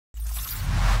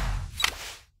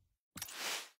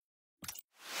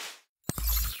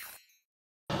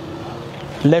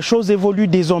Les choses évoluent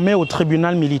désormais au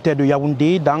tribunal militaire de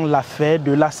Yaoundé dans l'affaire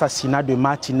de l'assassinat de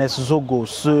Martinez Zogo.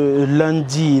 Ce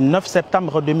lundi 9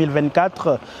 septembre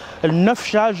 2024, 9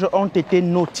 charges ont été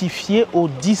notifiées aux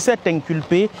 17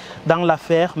 inculpés dans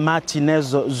l'affaire Martinez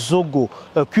Zogo.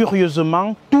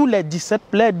 Curieusement, tous les 17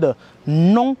 plaident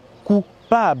non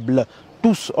coupables.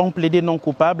 Tous ont plaidé non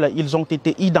coupables, ils ont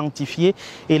été identifiés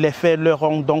et les faits leur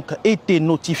ont donc été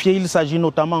notifiés. Il s'agit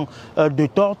notamment de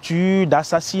torture,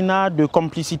 d'assassinat, de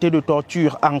complicité de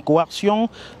torture en coercion,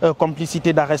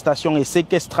 complicité d'arrestation et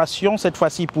séquestration, cette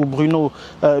fois-ci pour Bruno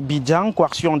Bidjan,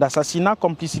 coercion d'assassinat,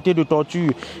 complicité de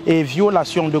torture et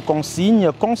violation de consignes,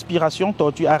 conspiration,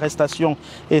 torture, arrestation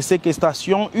et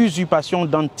séquestration, usurpation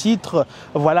d'un titre.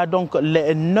 Voilà donc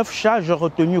les 9 charges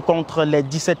retenues contre les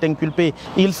 17 inculpés.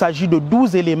 Il s'agit de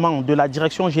 12 éléments de la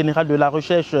Direction générale de la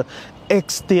recherche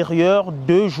extérieure,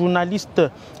 2 journalistes,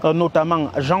 notamment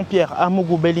Jean-Pierre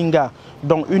Amougou Bellinga,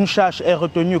 dont une charge est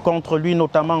retenue contre lui,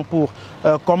 notamment pour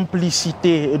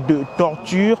complicité de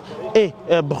torture, et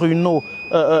Bruno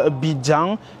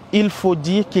Bidjan. Il faut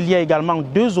dire qu'il y a également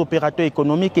 2 opérateurs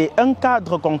économiques et un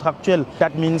cadre contractuel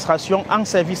d'administration en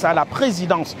service à la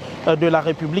présidence de la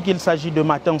République. Il s'agit de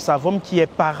Martin Savom, qui est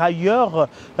par ailleurs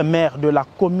maire de la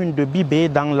commune de Bibé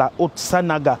dans la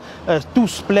Haute-Sanaga.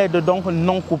 Tous plaident donc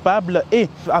non coupables et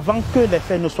avant que les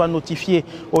faits ne soient notifiés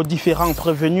aux différents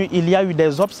prévenus, il y a eu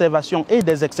des observations et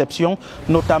des exceptions,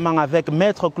 notamment avec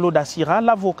Maître Claude Assira,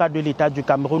 l'avocat de l'État du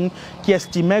Cameroun, qui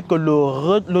estimait que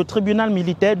le tribunal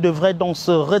militaire devrait donc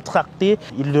se rétracter.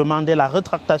 Il demandait la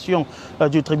rétractation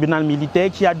du tribunal militaire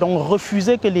qui a donc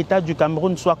refusé que l'État du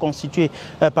Cameroun soit constitué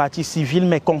partie civile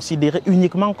mais considéré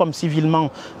uniquement comme civilement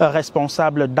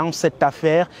responsable dans cette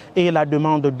affaire et la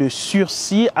demande de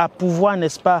sursis à pouvoir,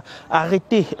 n'est-ce pas,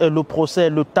 arrêter le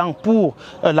procès, le temps pour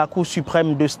la Cour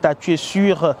suprême de statuer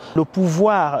sur le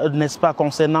pouvoir, n'est-ce pas,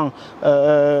 concernant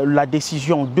la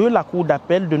décision de la Cour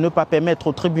d'appel de ne pas permettre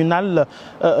au tribunal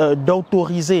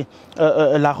d'autoriser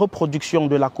la reproduction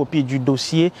de la copie du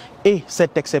dossier, et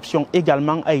cette exception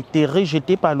également a été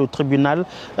rejetée par le tribunal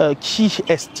qui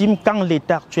estime qu'en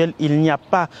l'état actuel il n'y a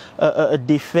pas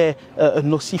d'effet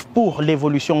nocif pour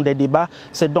l'évolution des débats.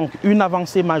 C'est donc une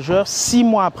avancée majeure. 6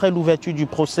 mois après l'ouverture du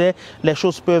procès, les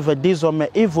choses peuvent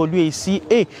désormais évoluer ici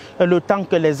et le temps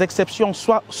que les exceptions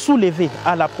soient soulevées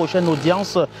à la prochaine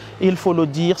audience, il faut le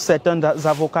dire, certains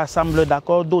avocats semblent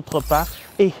d'accord, d'autres pas.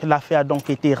 Et l'affaire a donc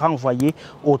été renvoyée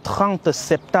au 30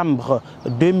 septembre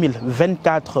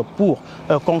 2024 pour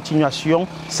continuation,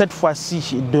 cette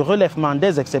fois-ci de relèvement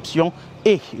des exceptions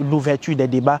et l'ouverture des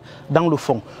débats dans le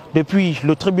fond. Depuis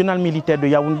le tribunal militaire de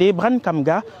Yaoundé, Brand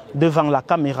Kamga devant la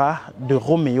caméra de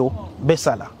Roméo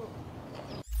Bessala.